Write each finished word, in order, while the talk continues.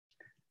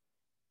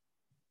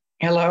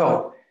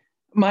Hello,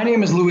 my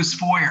name is Louis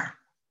Foyer,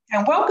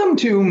 and welcome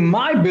to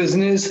My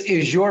Business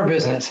is Your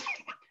Business.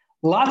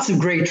 Lots of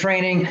great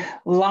training,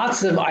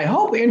 lots of, I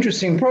hope,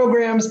 interesting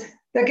programs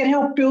that can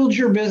help build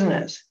your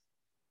business.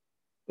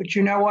 But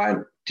you know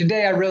what?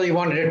 Today I really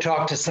wanted to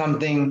talk to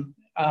something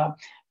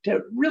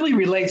that really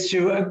relates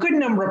to a good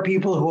number of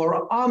people who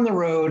are on the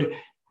road,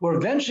 who are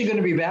eventually going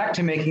to be back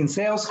to making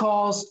sales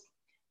calls,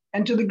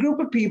 and to the group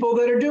of people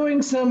that are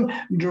doing some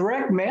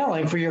direct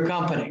mailing for your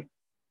company.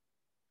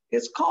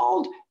 It's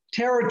called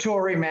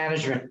territory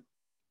management.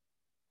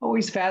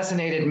 Always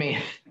fascinated me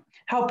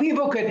how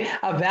people could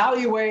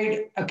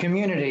evaluate a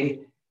community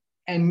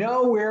and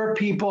know where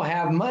people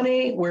have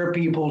money, where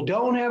people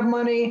don't have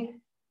money,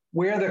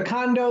 where the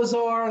condos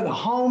are, the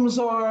homes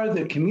are,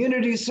 the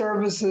community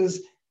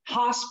services,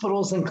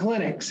 hospitals, and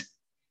clinics.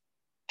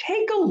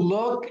 Take a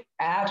look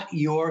at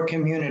your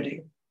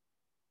community.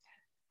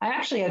 I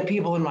actually had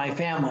people in my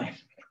family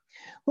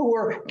who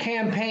were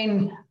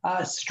campaign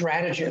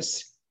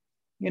strategists.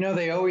 You know,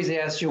 they always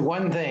ask you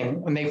one thing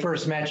when they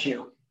first met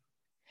you.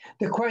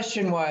 The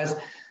question was,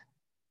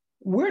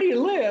 where do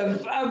you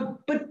live?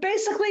 But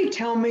basically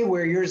tell me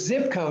where your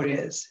zip code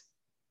is.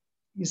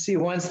 You see,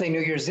 once they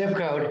knew your zip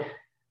code,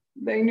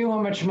 they knew how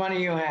much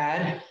money you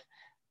had.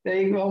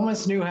 They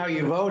almost knew how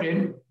you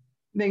voted.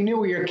 They knew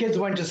where your kids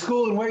went to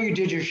school and where you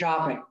did your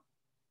shopping.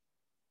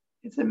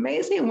 It's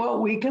amazing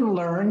what we can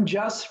learn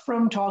just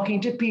from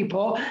talking to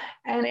people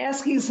and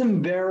asking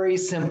some very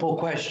simple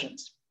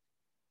questions.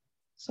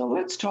 So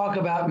let's talk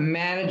about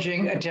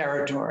managing a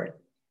territory.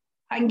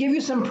 I can give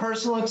you some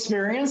personal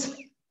experience,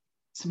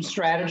 some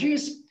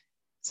strategies,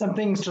 some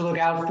things to look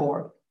out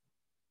for.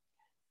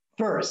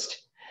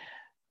 First,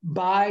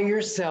 buy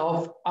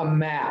yourself a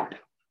map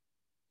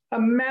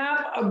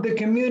of the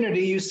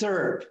community you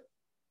serve.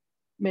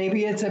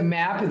 Maybe it's a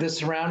map of the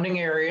surrounding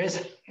areas,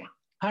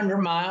 100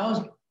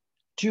 miles,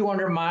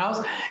 200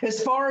 miles,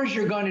 as far as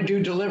you're going to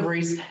do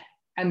deliveries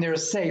and they're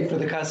safe for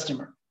the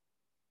customer.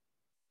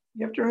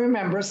 You have to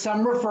remember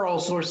some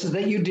referral sources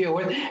that you deal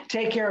with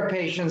take care of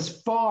patients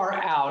far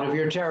out of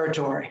your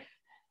territory.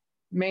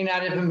 May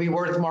not even be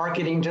worth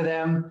marketing to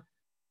them,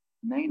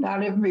 may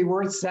not even be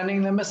worth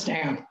sending them a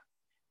stamp.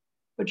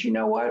 But you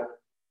know what?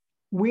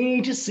 We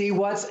need to see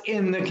what's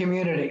in the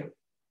community.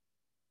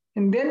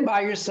 And then buy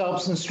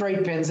yourself some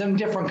straight pins in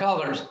different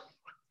colors.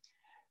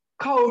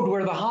 Code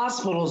where the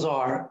hospitals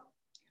are,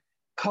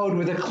 code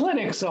where the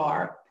clinics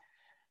are,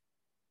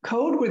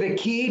 code where the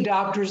key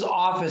doctor's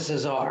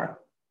offices are.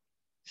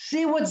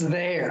 See what's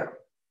there.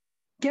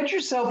 Get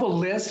yourself a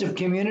list of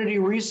community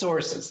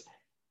resources.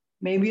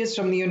 Maybe it's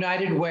from the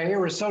United Way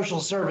or a social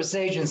service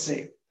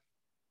agency.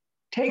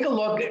 Take a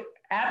look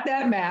at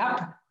that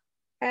map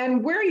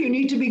and where you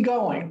need to be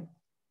going.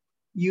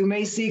 You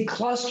may see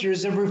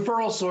clusters of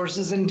referral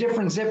sources in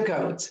different zip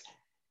codes.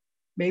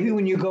 Maybe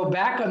when you go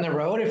back on the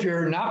road, if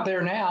you're not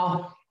there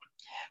now,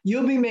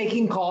 you'll be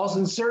making calls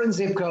in certain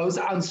zip codes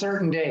on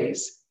certain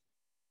days.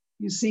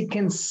 You see,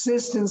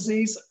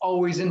 consistency is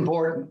always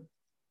important.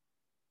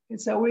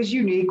 It's always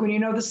unique when you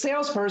know the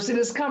salesperson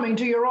is coming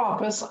to your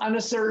office on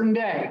a certain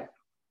day.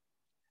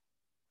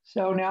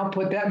 So now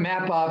put that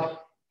map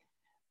up.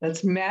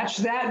 Let's match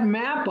that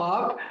map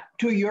up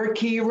to your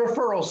key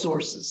referral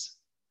sources.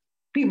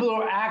 People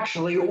are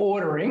actually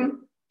ordering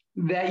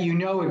that you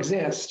know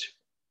exist.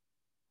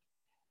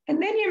 And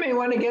then you may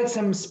want to get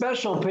some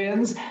special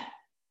pins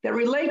that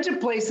relate to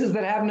places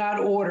that have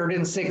not ordered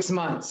in 6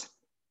 months.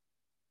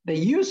 They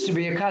used to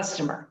be a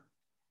customer.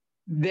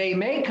 They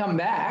may come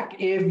back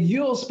if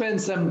you'll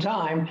spend some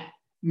time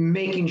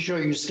making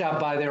sure you stop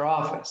by their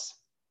office.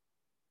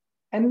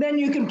 And then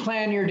you can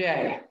plan your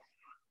day.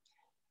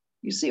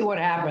 You see what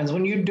happens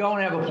when you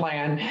don't have a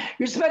plan.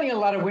 You're spending a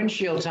lot of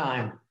windshield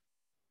time.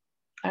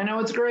 I know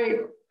it's great.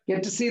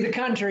 Get to see the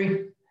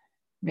country.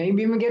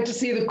 Maybe even get to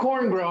see the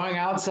corn growing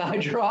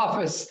outside your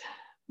office,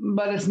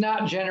 but it's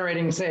not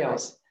generating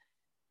sales.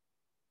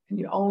 And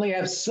you only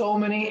have so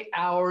many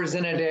hours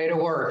in a day to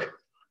work.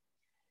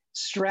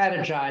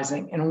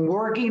 Strategizing and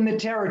working the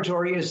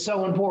territory is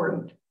so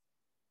important.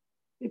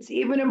 It's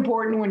even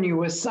important when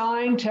you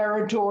assign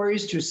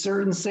territories to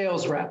certain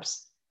sales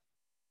reps.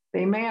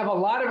 They may have a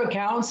lot of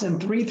accounts in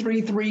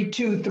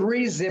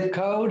 33323 zip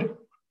code,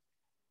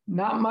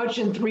 not much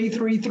in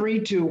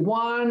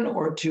 33321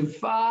 or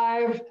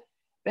 25.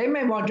 They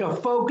may want to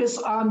focus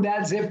on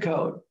that zip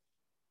code.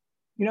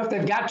 You know, if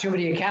they've got too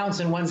many accounts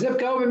in one zip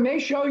code, it may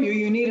show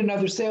you need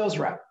another sales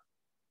rep.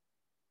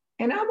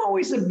 And I'm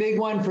always a big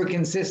one for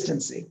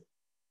consistency.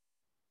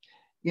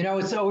 You know,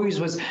 it's always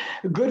was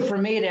good for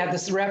me to have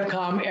this rep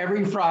come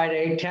every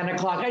Friday, 10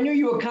 o'clock. I knew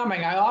you were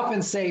coming. I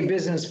often say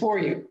business for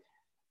you.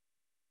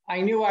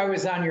 I knew I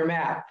was on your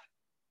map.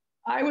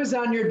 I was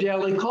on your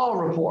daily call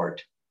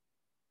report.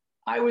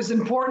 I was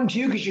important to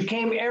you because you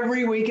came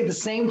every week at the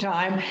same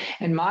time.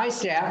 And my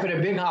staff at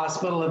a big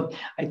hospital,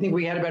 I think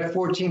we had about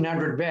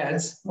 1,400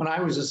 beds when I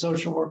was a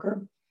social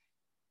worker.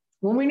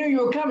 When we knew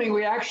you were coming,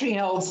 we actually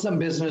held some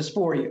business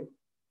for you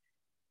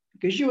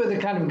because you were the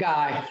kind of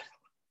guy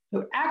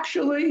who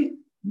actually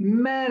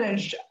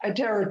managed a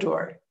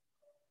territory.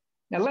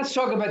 Now let's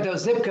talk about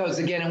those zip codes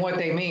again and what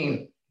they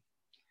mean.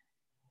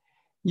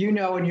 You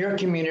know, in your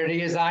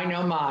community, as I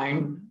know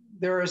mine,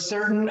 there are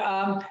certain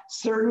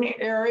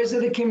areas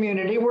of the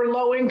community where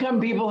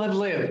low-income people have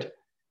lived.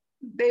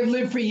 They've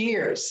lived for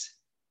years,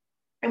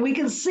 and we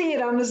can see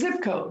it on the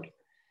zip code.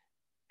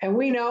 And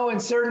we know in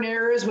certain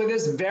areas where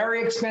there's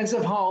very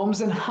expensive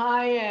homes and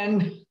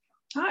high-end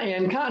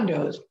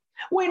condos,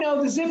 we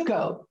know the zip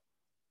code.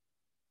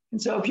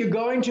 And so if you're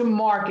going to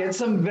market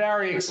some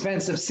very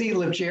expensive seat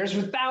lift chairs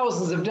for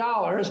thousands of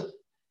dollars,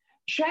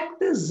 check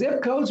the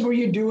zip codes where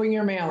you're doing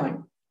your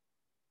mailing.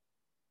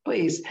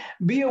 Please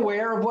be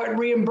aware of what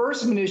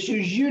reimbursement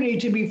issues you need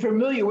to be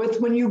familiar with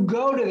when you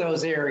go to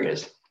those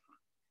areas.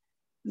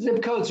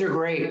 Zip codes are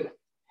great.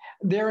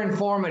 They're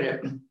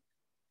informative.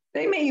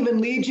 They may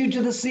even lead you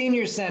to the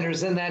senior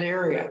centers in that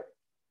area.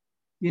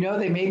 You know,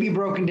 they may be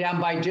broken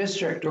down by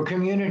district or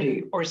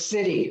community or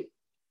city.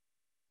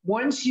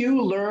 Once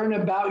you learn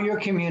about your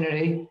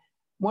community,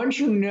 once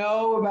you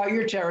know about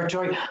your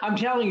territory, I'm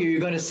telling you, you're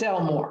going to sell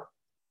more.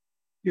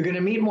 You're going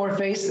to meet more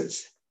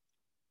faces.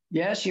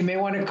 Yes, you may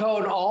want to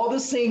code all the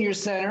senior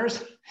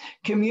centers,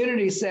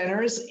 community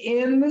centers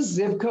in the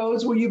zip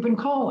codes where you've been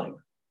calling.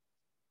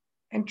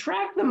 And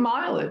track the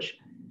mileage.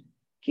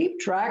 Keep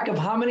track of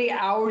how many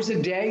hours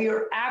a day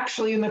you're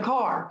actually in the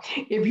car.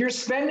 If you're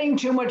spending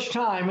too much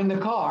time in the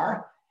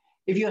car,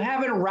 if you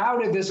haven't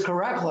routed this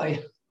correctly,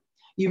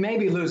 you may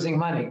be losing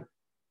money.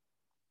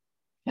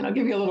 And I'll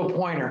give you a little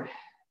pointer.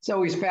 It's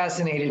always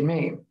fascinated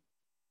me.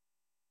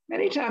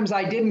 Many times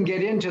I didn't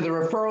get into the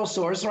referral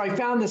source, or I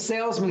found the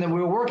salesman that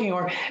we were working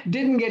on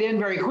didn't get in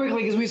very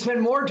quickly because we spent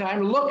more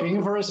time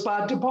looking for a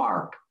spot to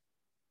park.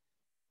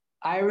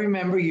 I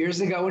remember years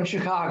ago in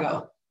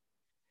Chicago,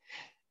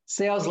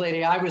 sales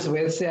lady I was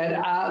with said,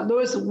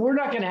 Louis, we're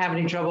not going to have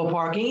any trouble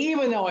parking,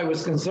 even though I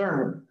was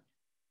concerned.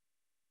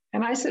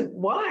 And I said,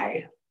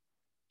 why?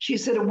 She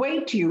said,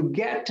 wait till you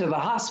get to the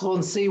hospital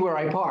and see where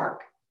I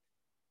park.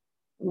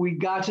 We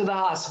got to the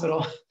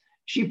hospital.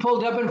 She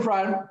pulled up in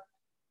front.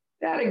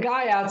 They had a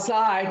guy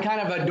outside,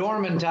 kind of a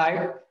doorman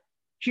type.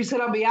 She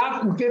said, I'll be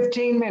out in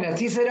 15 minutes.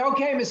 He said,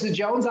 okay, Mrs.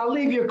 Jones, I'll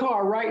leave your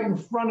car right in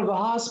front of the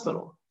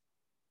hospital.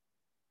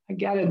 I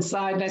got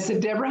inside and I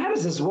said, Deborah, how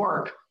does this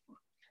work?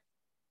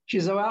 She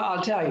said, well,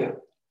 I'll tell you.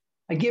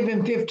 I give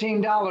him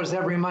 $15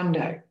 every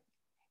Monday.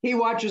 He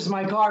watches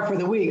my car for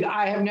the week.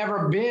 I have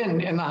never been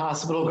in the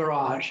hospital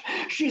garage.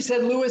 She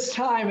said, Louis,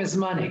 time is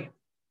money.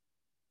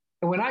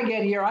 And when I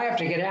get here, I have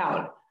to get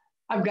out.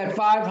 I've got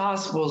 5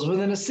 hospitals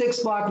within a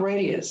 6-block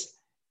radius.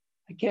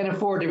 I can't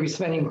afford to be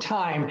spending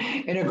time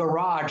in a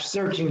garage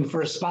searching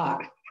for a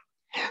spot.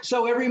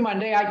 So every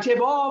Monday, I tip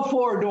all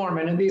 4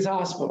 doormen in these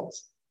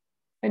hospitals.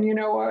 And you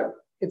know what?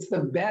 It's the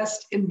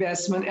best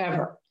investment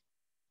ever.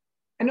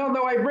 And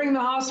although I bring the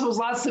hospitals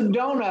lots of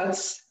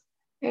donuts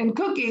and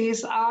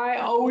cookies, I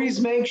always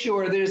make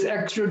sure there's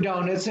extra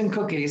donuts and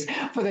cookies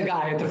for the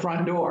guy at the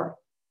front door.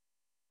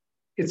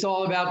 It's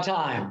all about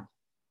time.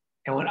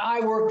 And when I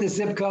work the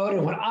zip code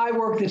and when I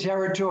work the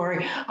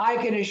territory, I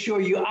can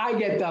assure you I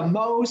get the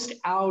most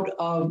out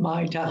of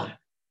my time.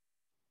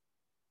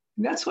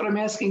 And that's what I'm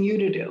asking you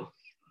to do.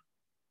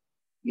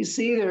 You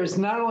see, there's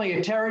not only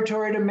a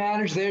territory to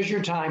manage, there's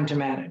your time to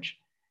manage.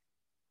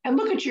 And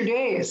look at your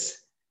days.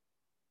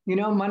 You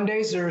know,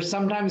 Mondays are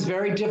sometimes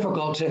very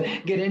difficult to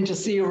get in to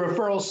see a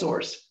referral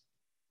source.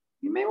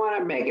 You may want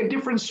to make a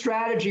different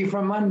strategy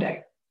for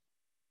Monday.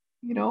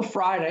 You know,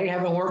 Friday,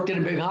 having worked in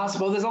a big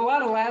hospital, there's a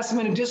lot of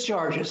last-minute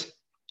discharges.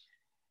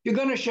 You're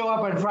going to show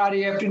up on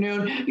Friday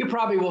afternoon, you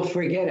probably will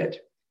forget it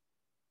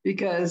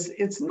because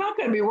it's not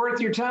going to be worth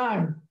your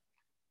time.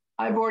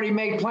 I've already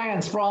made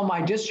plans for all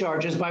my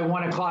discharges by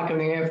 1 o'clock in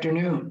the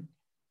afternoon.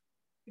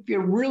 If you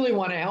really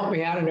want to help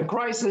me out in a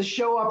crisis,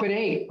 show up at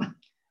 8.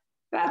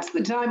 That's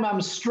the time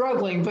I'm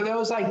struggling for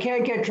those I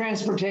can't get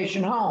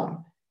transportation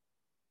home,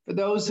 for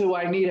those who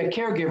I need a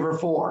caregiver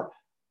for,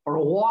 or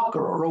a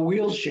walker or a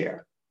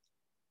wheelchair.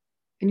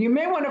 And you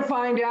may want to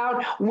find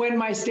out when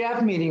my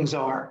staff meetings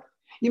are.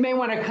 You may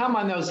want to come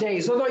on those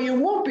days, although you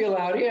won't be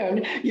allowed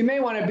in. You may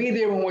want to be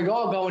there when we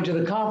all go into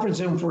the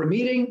conference room for a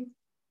meeting,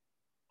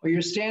 or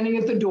you're standing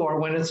at the door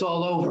when it's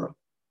all over.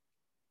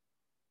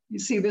 You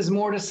see, there's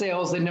more to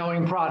sales than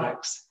knowing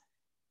products.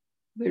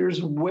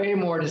 There's way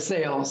more to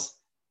sales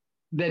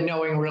than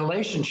knowing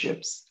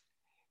relationships.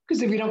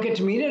 Because if you don't get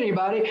to meet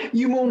anybody,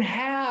 you won't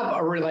have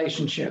a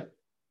relationship.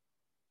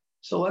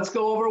 So let's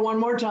go over one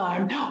more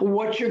time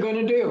what you're going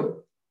to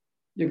do.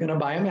 You're going to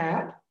buy a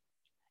mat.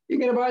 You're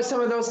going to buy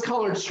some of those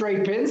colored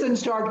straight pins and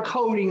start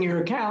coding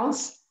your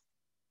accounts.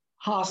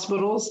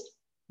 Hospitals,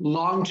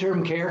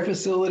 long-term care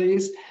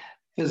facilities,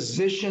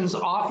 physicians'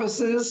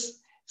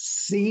 offices,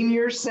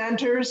 senior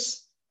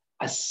centers,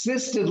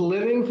 assisted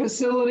living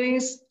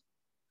facilities.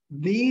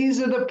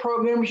 These are the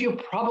programs you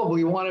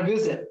probably want to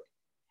visit.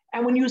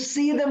 And when you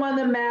see them on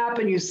the map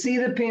and you see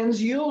the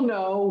pins, you'll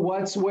know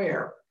what's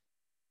where.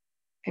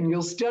 And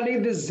you'll study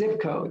the zip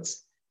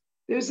codes.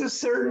 There's a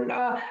certain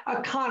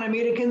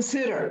economy to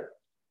consider.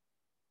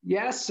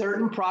 Yes,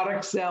 certain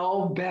products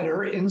sell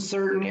better in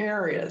certain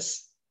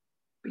areas,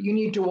 but you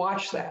need to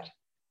watch that.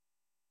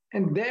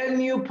 And then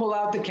you pull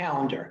out the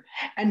calendar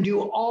and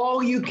do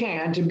all you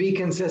can to be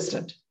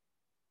consistent.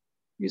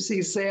 You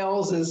see,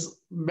 sales is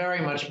very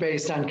much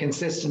based on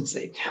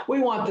consistency.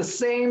 We want the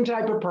same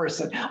type of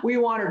person. We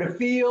want her to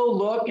feel,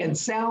 look, and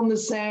sound the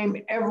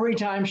same every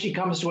time she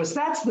comes to us.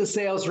 That's the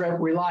sales rep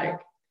we like.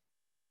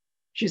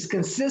 She's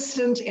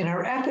consistent in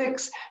her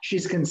ethics.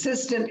 She's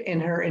consistent in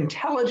her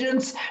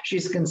intelligence.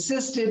 She's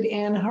consistent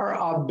in her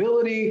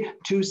ability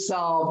to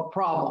solve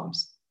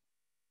problems.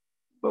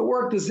 But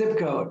work the zip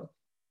code,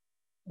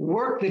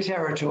 work the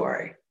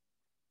territory,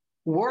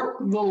 work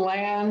the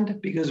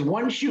land, because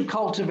once you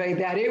cultivate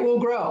that, it will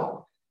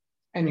grow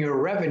and your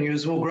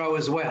revenues will grow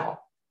as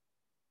well.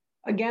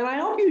 Again, I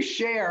hope you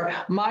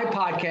share my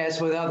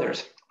podcast with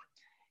others.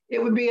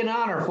 It would be an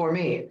honor for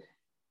me,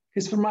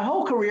 because for my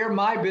whole career,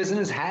 my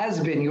business has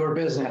been your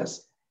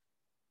business.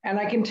 And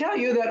I can tell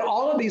you that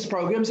all of these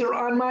programs are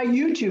on my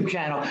YouTube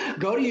channel.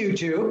 Go to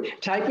YouTube,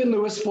 type in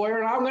Louis Foyer,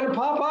 and I'm going to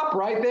pop up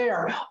right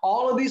there.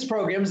 All of these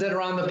programs that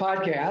are on the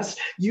podcast,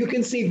 you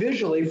can see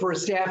visually for a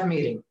staff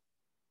meeting.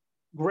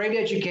 Great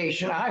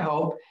education, I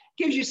hope,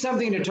 gives you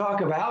something to talk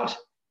about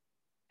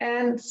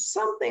and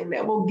something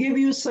that will give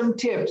you some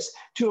tips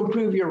to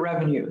improve your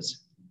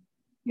revenues.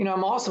 You know,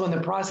 I'm also in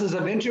the process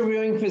of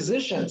interviewing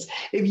physicians.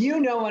 If you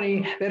know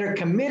any that are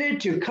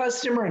committed to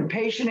customer and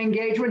patient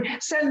engagement,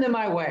 send them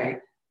my way.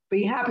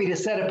 Be happy to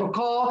set up a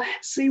call,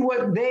 see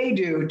what they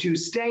do to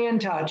stay in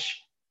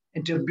touch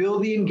and to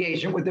build the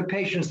engagement with the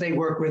patients they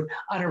work with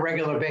on a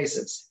regular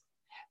basis.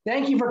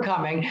 Thank you for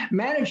coming.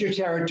 Manage your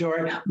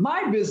territory.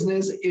 My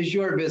business is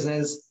your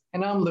business,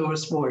 and I'm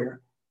Louis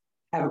Foyer.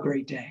 Have a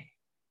great day.